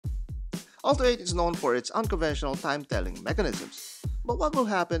Olto-8 is known for its unconventional time-telling mechanisms. But what will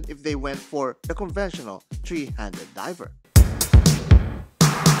happen if they went for the conventional three-handed diver?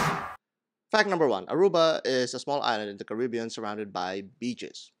 Fact number one, Aruba is a small island in the Caribbean surrounded by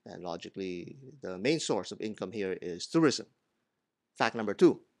beaches. And logically, the main source of income here is tourism. Fact number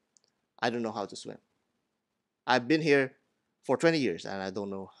two, I don't know how to swim. I've been here for 20 years and I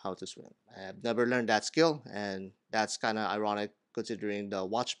don't know how to swim. I have never learned that skill, and that's kind of ironic considering the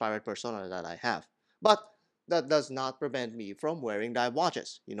watch pirate persona that I have. But that does not prevent me from wearing dive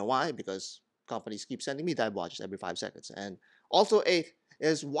watches. You know why? Because companies keep sending me dive watches every 5 seconds. And Olto-8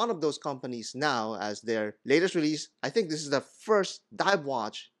 is one of those companies now, as their latest release. I think this is the first dive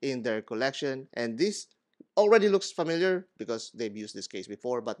watch in their collection, and this already looks familiar because they've used this case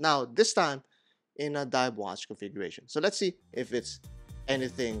before, but now this time in a dive watch configuration. So let's see if it's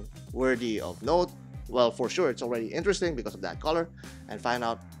anything worthy of note. Well, for sure it's already interesting because of that color, and find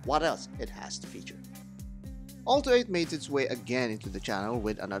out what else it has to feature. Olto-8 made its way again into the channel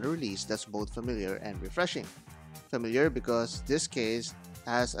with another release that's both familiar and refreshing. Familiar because this case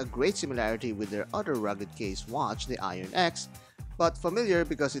has a great similarity with their other rugged case watch, the Iron X, but familiar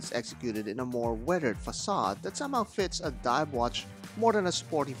because it's executed in a more weathered facade that somehow fits a dive watch more than a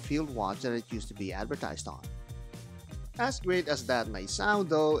sporty field watch that it used to be advertised on. As great as that may sound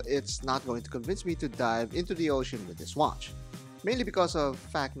though, it's not going to convince me to dive into the ocean with this watch. Mainly because of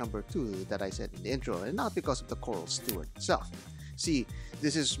fact number two that I said in the intro, and not because of the coral Steward itself. See,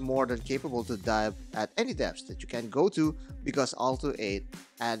 this is more than capable to dive at any depths that you can go to because Olto-8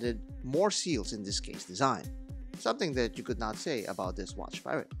 added more seals in this case design. Something that you could not say about this watch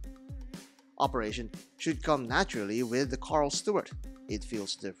pirate. Operation should come naturally with the coral Steward. It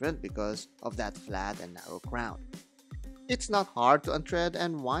feels different because of that flat and narrow crown. It's not hard to untread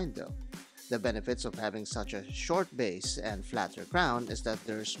and wind though. The benefits of having such a short base and flatter crown is that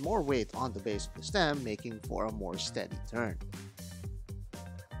there's more weight on the base of the stem, making for a more steady turn.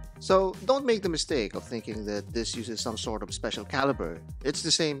 So don't make the mistake of thinking that this uses some sort of special caliber. It's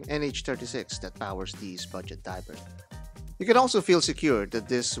the same NH36 that powers these budget divers. You can also feel secure that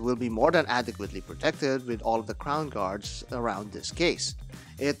this will be more than adequately protected with all of the crown guards around this case.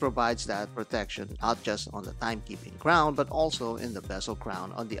 It provides that protection not just on the timekeeping crown but also in the bezel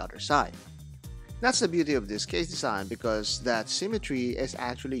crown on the other side. That's the beauty of this case design, because that symmetry is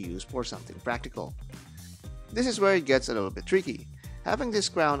actually used for something practical. This is where it gets a little bit tricky. Having this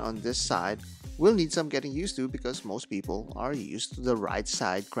crown on this side will need some getting used to because most people are used to the right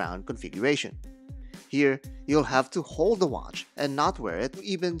side crown configuration. Here, you'll have to hold the watch and not wear it to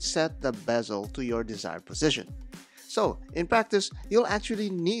even set the bezel to your desired position. So, in practice, you'll actually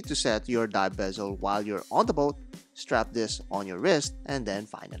need to set your dive bezel while you're on the boat, strap this on your wrist, and then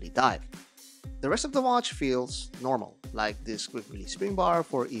finally dive. The rest of the watch feels normal, like this quick release spring bar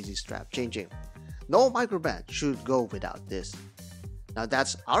for easy strap changing. No microbrand should go without this. Now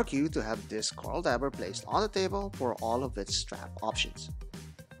that's our cue to have this coral diver placed on the table for all of its strap options.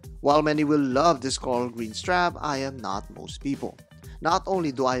 While many will love this coral green strap, I am not most people. Not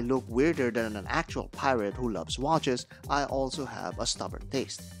only do I look weirder than an actual pirate who loves watches, I also have a stubborn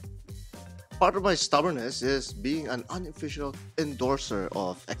taste. Part of my stubbornness is being an unofficial endorser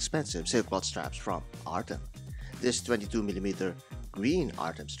of expensive silkcloth straps from Artem. This 22mm green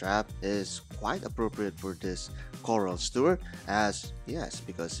Artem strap is quite appropriate for this coral Steward, as yes,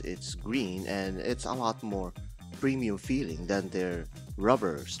 because it's green and it's a lot more premium feeling than their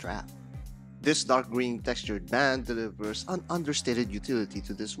rubber strap. This dark green textured band delivers an understated utility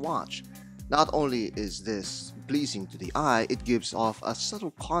to this watch. Not only is this pleasing to the eye, it gives off a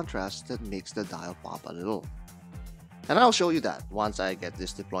subtle contrast that makes the dial pop a little. And I'll show you that once I get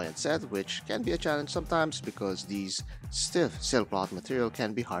this deployment set, which can be a challenge sometimes because these stiff silkcloth material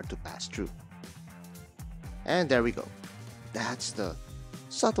can be hard to pass through. And there we go. That's the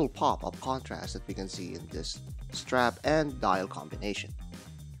subtle pop of contrast that we can see in this strap and dial combination.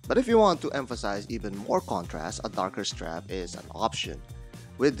 But if you want to emphasize even more contrast, a darker strap is an option.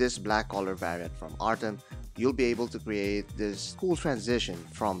 With this black color variant from Artem, you'll be able to create this cool transition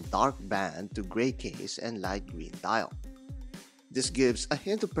from dark band to gray case and light green dial. This gives a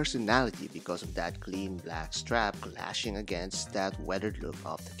hint of personality because of that clean black strap clashing against that weathered look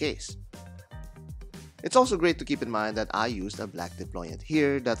of the case. It's also great to keep in mind that I used a black deployant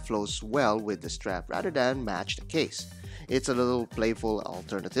here that flows well with the strap rather than match the case. It's a little playful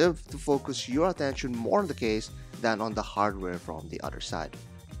alternative to focus your attention more on the case than on the hardware from the other side.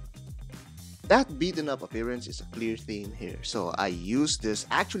 That beaten up appearance is a clear theme here, so I used this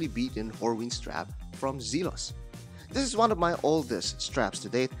actually beaten Horween strap from Zelos. This is one of my oldest straps to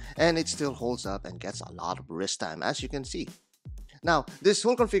date, and it still holds up and gets a lot of wrist time, as you can see. Now, this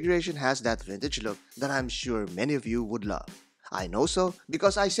whole configuration has that vintage look that I'm sure many of you would love. I know so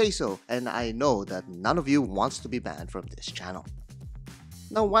because I say so, and I know that none of you wants to be banned from this channel.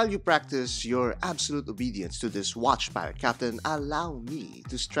 Now, while you practice your absolute obedience to this watch pirate captain, allow me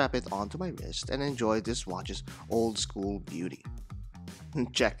to strap it onto my wrist and enjoy this watch's old school beauty.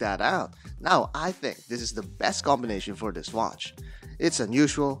 Check that out. Now, I think this is the best combination for this watch. It's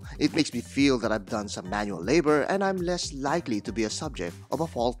unusual, it makes me feel that I've done some manual labor, and I'm less likely to be a subject of a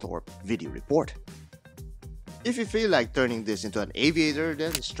Fallthorpe video report. If you feel like turning this into an aviator,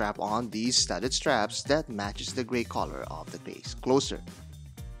 then strap on these studded straps that matches the gray color of the case closer.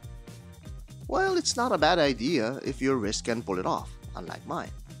 Well, it's not a bad idea if your wrist can pull it off, unlike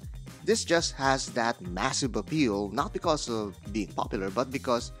mine. This just has that massive appeal, not because of being popular, but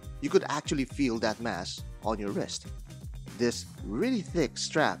because you could actually feel that mass on your wrist. This really thick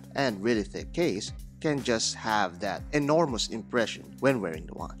strap and really thick case can just have that enormous impression when wearing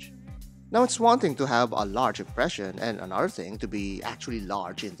the watch. Now, it's one thing to have a large impression and another thing to be actually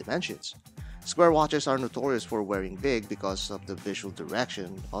large in dimensions. Square watches are notorious for wearing big because of the visual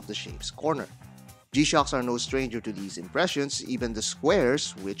direction of the shape's corner. G-Shocks are no stranger to these impressions. Even the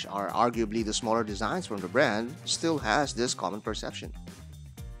squares, which are arguably the smaller designs from the brand, still has this common perception.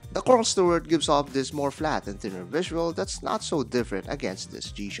 The Coral Steward gives off this more flat and thinner visual that's not so different against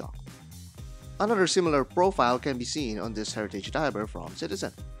this G-Shock. Another similar profile can be seen on this heritage diver from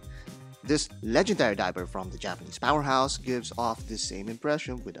Citizen. This legendary diver from the Japanese powerhouse gives off this same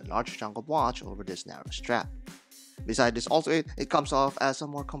impression with a large chunk of watch over this narrow strap. Beside this Olto-8, it comes off as a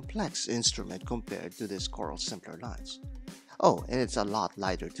more complex instrument compared to this Coral's simpler lines. Oh, and it's a lot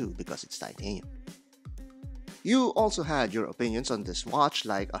lighter too because it's titanium. You also had your opinions on this watch,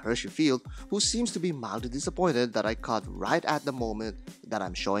 like a Hershey Field, who seems to be mildly disappointed that I cut right at the moment that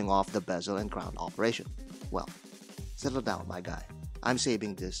I'm showing off the bezel and crown operation. Well, settle down, my guy. I'm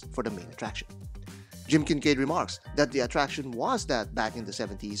saving this for the main attraction. Jim Kincaid remarks that the attraction was that back in the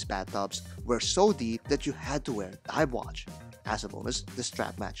 70s, bathtubs were so deep that you had to wear a dive watch. As a bonus, the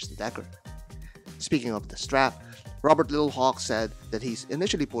strap matches the decker. Speaking of the strap, Robert Littlehawk said that he's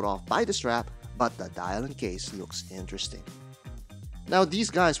initially put off by the strap, but the dial and case looks interesting. Now, these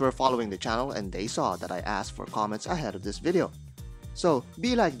guys were following the channel and they saw that I asked for comments ahead of this video. So,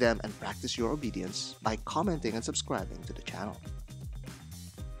 be like them and practice your obedience by commenting and subscribing to the channel.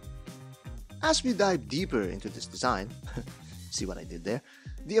 As we dive deeper into this design, see what I did there?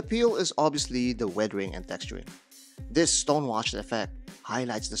 The appeal is obviously the weathering and texturing. This stonewashed effect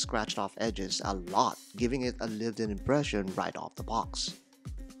highlights the scratched off edges a lot, giving it a lived-in impression right off the box.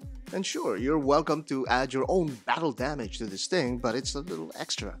 And sure, you're welcome to add your own battle damage to this thing, but it's a little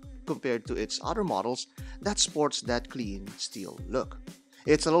extra compared to its other models that sports that clean steel look.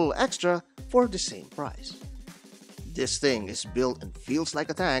 It's a little extra for the same price. This thing is built and feels like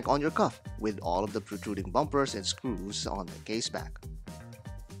a tank on your cuff, with all of the protruding bumpers and screws on the case back.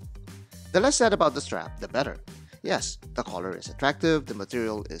 The less said about the strap, the better. Yes, the color is attractive, the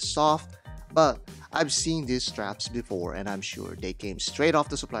material is soft, but I've seen these straps before and I'm sure they came straight off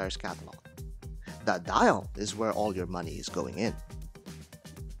the supplier's catalog. The dial is where all your money is going in.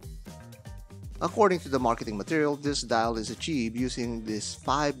 According to the marketing material, this dial is achieved using this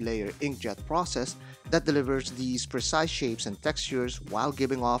 5-layer inkjet process that delivers these precise shapes and textures while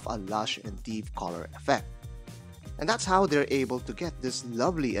giving off a lush and deep color effect. And that's how they're able to get this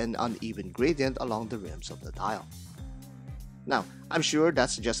lovely and uneven gradient along the rims of the dial. Now, I'm sure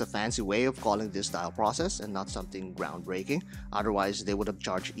that's just a fancy way of calling this dial process and not something groundbreaking, otherwise they would have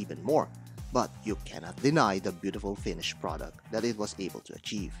charged even more. But you cannot deny the beautiful finished product that it was able to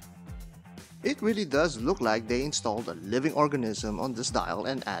achieve. It really does look like they installed a living organism on this dial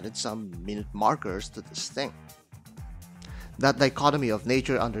and added some minute markers to this thing. That dichotomy of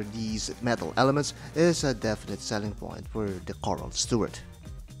nature under these metal elements is a definite selling point for the Coral Steward.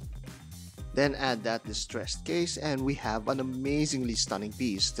 Then add that distressed case and we have an amazingly stunning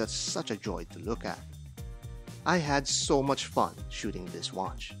piece that's such a joy to look at. I had so much fun shooting this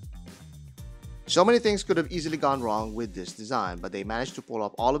watch. So many things could have easily gone wrong with this design, but they managed to pull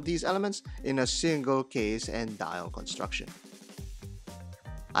off all of these elements in a single case and dial construction.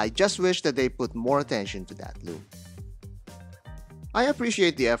 I just wish that they put more attention to that loop. I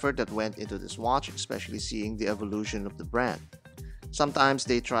appreciate the effort that went into this watch, especially seeing the evolution of the brand. Sometimes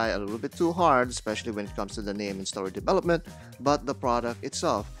they try a little bit too hard, especially when it comes to the name and story development, but the product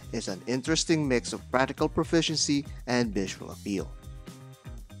itself is an interesting mix of practical proficiency and visual appeal.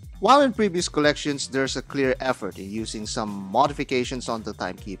 While in previous collections, there's a clear effort in using some modifications on the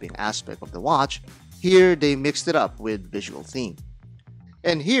timekeeping aspect of the watch, here they mixed it up with visual theme.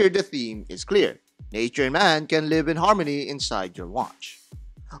 And here the theme is clear. Nature and man can live in harmony inside your watch.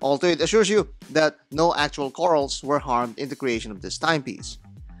 Olto-8 assures you that no actual corals were harmed in the creation of this timepiece.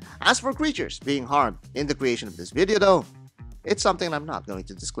 As for creatures being harmed in the creation of this video though, it's something I'm not going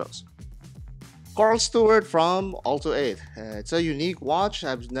to disclose. Coral Steward from Olto-8. It's a unique watch.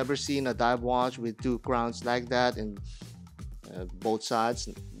 I've never seen a dive watch with two crowns like that in both sides.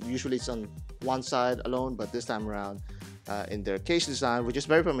 Usually it's on one side alone, but this time around in their case design, which is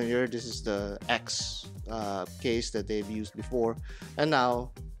very familiar. This is the X case that they've used before and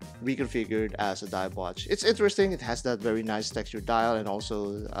now reconfigured as a dive watch. It's interesting. It has that very nice textured dial and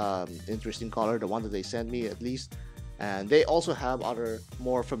also interesting color, the one that they sent me at least. And they also have other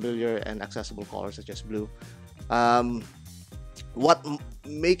more familiar and accessible colors such as blue. What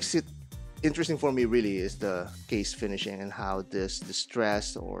makes it interesting for me really is the case finishing and how this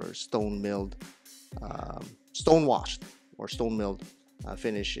distressed or stone milled, stone washed or stone milled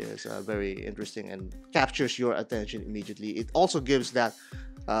finish is very interesting and captures your attention immediately. It also gives that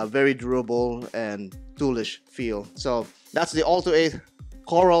very durable and toolish feel. So that's the Olto-8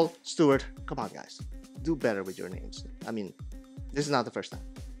 Coral Steward. Come on guys, do better with your names. I mean, this is not the first time.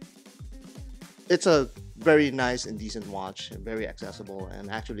 It's a very nice and decent watch, very accessible, and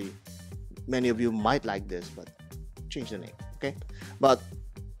actually many of you might like this, but change the name, okay? But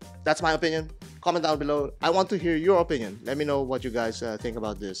that's my opinion. Comment down below. I want to hear your opinion. Let me know what you guys think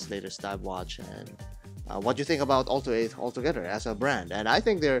about this latest dive watch and what you think about Olto-8 altogether as a brand. And I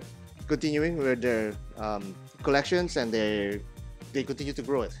think they're continuing with their collections, and they continue to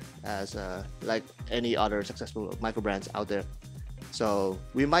grow it as like any other successful micro brands out there. So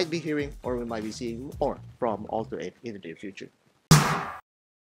we might be hearing or we might be seeing more from Olto-8 in the near future.